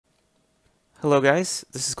Hello guys,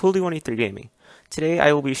 this is Cooldy183 Gaming. Today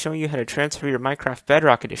I will be showing you how to transfer your Minecraft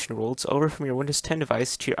Bedrock Edition worlds over from your Windows 10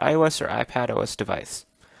 device to your iOS or iPadOS device.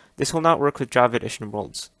 This will not work with Java Edition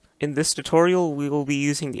worlds. In this tutorial we will be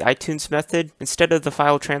using the iTunes method instead of the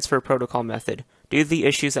file transfer protocol method, due to the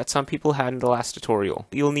issues that some people had in the last tutorial.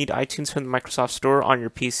 You will need iTunes from the Microsoft Store on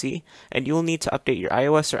your PC, and you will need to update your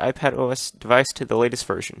iOS or iPadOS device to the latest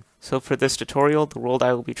version. So for this tutorial, the world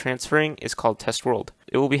I will be transferring is called Test World.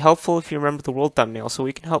 It will be helpful if you remember the world thumbnail so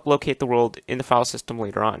we can help locate the world in the file system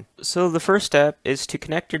later on. So the first step is to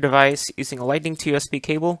connect your device using a Lightning to USB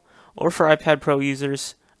cable, or for iPad Pro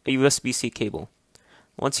users, a USB-C cable.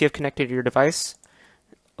 Once you have connected your device,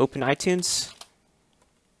 open iTunes.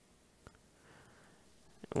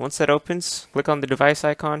 Once that opens, click on the device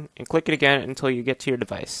icon and click it again until you get to your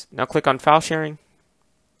device. Now click on File Sharing,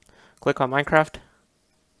 click on Minecraft,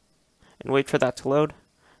 and wait for that to load.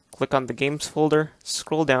 Click on the Games folder,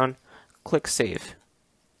 scroll down, click Save.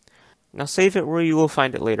 Now save it where you will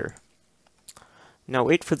find it later. Now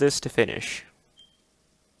wait for this to finish.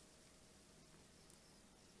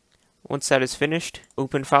 Once that is finished,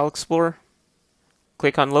 open File Explorer,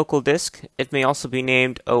 click on Local Disk. It may also be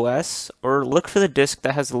named OS, or look for the disk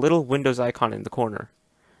that has a little Windows icon in the corner.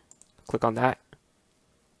 Click on that.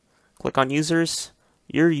 Click on Users,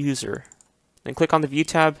 Your User. Then click on the View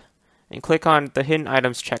tab, and click on the Hidden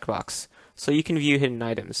Items checkbox, so you can view hidden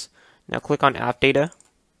items. Now click on App Data,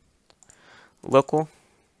 Local.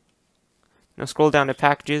 Now scroll down to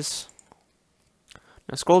Packages.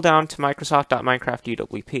 Now scroll down to Microsoft.Minecraft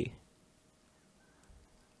UWP.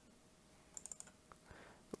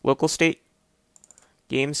 Local state,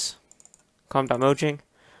 games, com.mojang,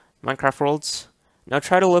 Minecraft worlds. Now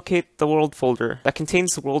try to locate the world folder that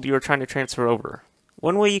contains the world you are trying to transfer over.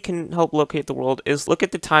 One way you can help locate the world is look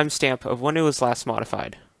at the timestamp of when it was last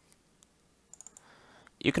modified.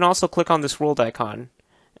 You can also click on this world icon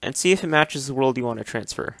and see if it matches the world you want to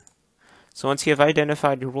transfer. So once you have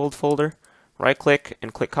identified your world folder, right click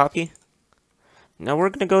and click copy. Now we're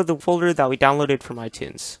going to go to the folder that we downloaded from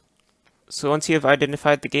iTunes. So once you have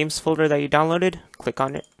identified the games folder that you downloaded, click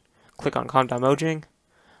on it. Click on com.mojang,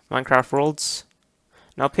 Minecraft Worlds.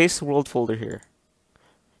 Now paste the world folder here.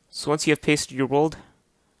 So once you have pasted your world,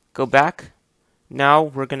 go back. Now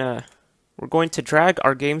we're going to drag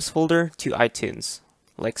our games folder to iTunes,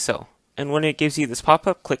 like so. And when it gives you this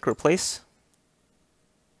pop-up, click replace.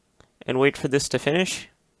 And wait for this to finish.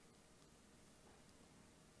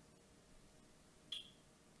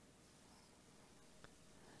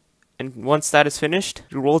 And once that is finished,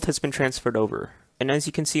 your world has been transferred over. And as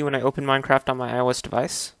you can see when I open Minecraft on my iOS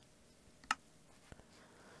device,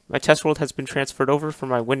 my test world has been transferred over from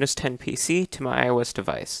my Windows 10 PC to my iOS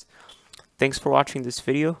device. Thanks for watching this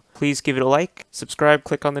video. Please give it a like, subscribe,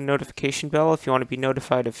 click on the notification bell if you want to be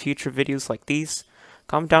notified of future videos like these.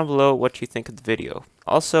 Comment down below what you think of the video.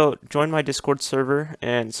 Also, join my Discord server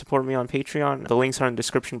and support me on Patreon. The links are in the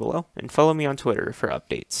description below. And follow me on Twitter for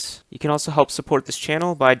updates. You can also help support this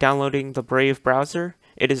channel by downloading the Brave browser.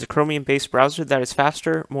 It is a Chromium-based browser that is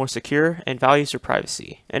faster, more secure, and values your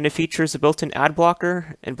privacy. And it features a built-in ad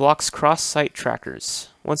blocker and blocks cross-site trackers.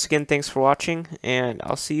 Once again, thanks for watching, and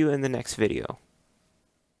I'll see you in the next video.